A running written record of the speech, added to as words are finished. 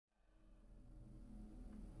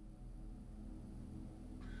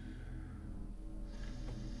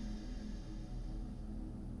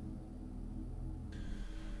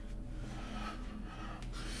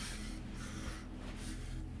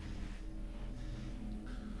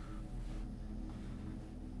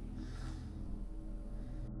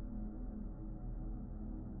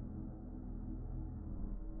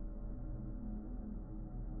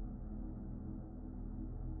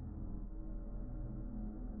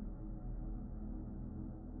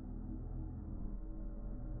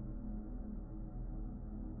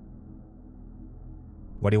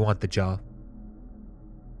What do you want the job?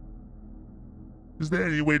 Is there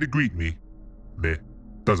any way to greet me? Meh,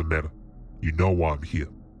 doesn't matter. You know why I'm here.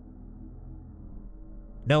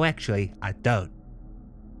 No, actually, I don't.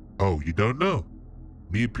 Oh, you don't know?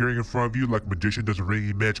 Me appearing in front of you like a magician doesn't ring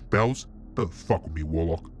any magic bells? Don't fuck with me,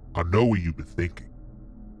 Warlock. I know what you've been thinking.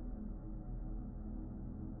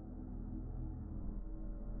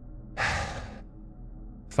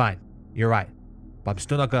 Fine, you're right. But I'm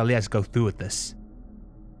still not gonna let us go through with this.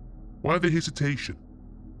 Why the hesitation?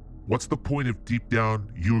 What's the point if deep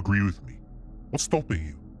down you agree with me? What's stopping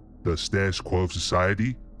you? The status quo of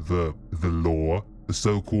society? The law? The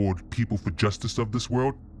so-called people for justice of this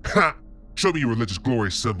world? Ha! Show me your religious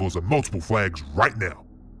glorious symbols and multiple flags right now.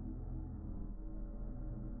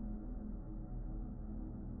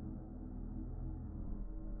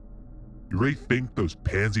 You really think those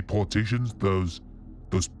pansy politicians, those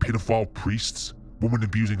pedophile priests,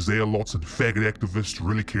 woman-abusing zealots and faggot activists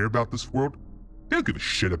really care about this world? They don't give a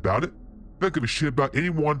shit about it. They don't give a shit about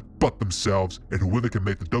anyone but themselves and whoever can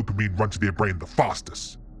make the dopamine run to their brain the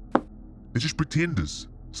fastest. They're just pretenders.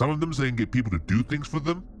 Some of them so they can get people to do things for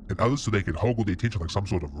them, and others so they can hoggle their attention like some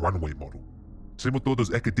sort of runway model. Same with all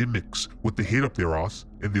those academics with their head up their ass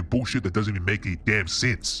and their bullshit that doesn't even make any damn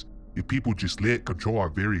sense. Your people just let it control our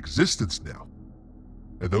very existence now.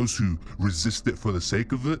 And those who resist it for the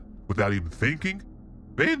sake of it, without even thinking,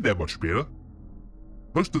 they ain't that much better.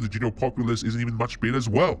 Most of the general populace isn't even much better as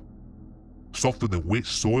well. Softer than wet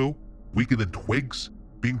soil, weaker than twigs,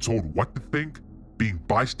 being told what to think, being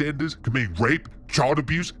bystanders, committing rape, child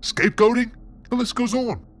abuse, scapegoating, the list goes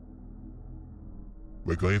on.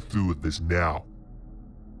 We're going through with this now.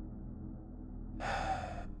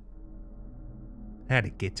 How'd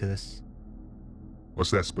it get to this?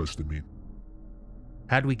 What's that supposed to mean?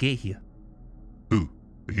 How'd we get here? Who?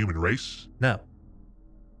 The human race? No.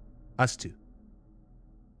 Us two.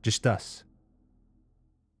 Just us.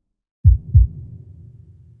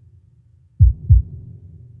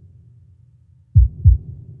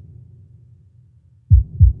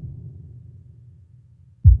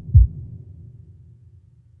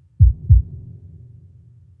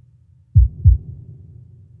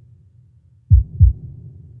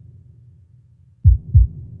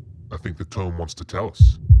 I think the tome wants to tell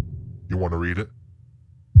us. You want to read it?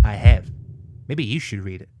 I have. Maybe you should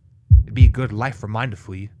read it. It'd be a good life reminder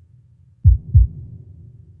for you.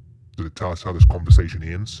 Did it tell us how this conversation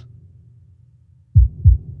ends?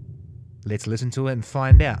 Let's listen to it and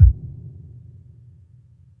find out.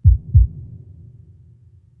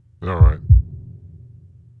 Alright.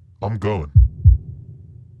 I'm going.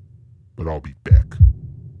 But I'll be back.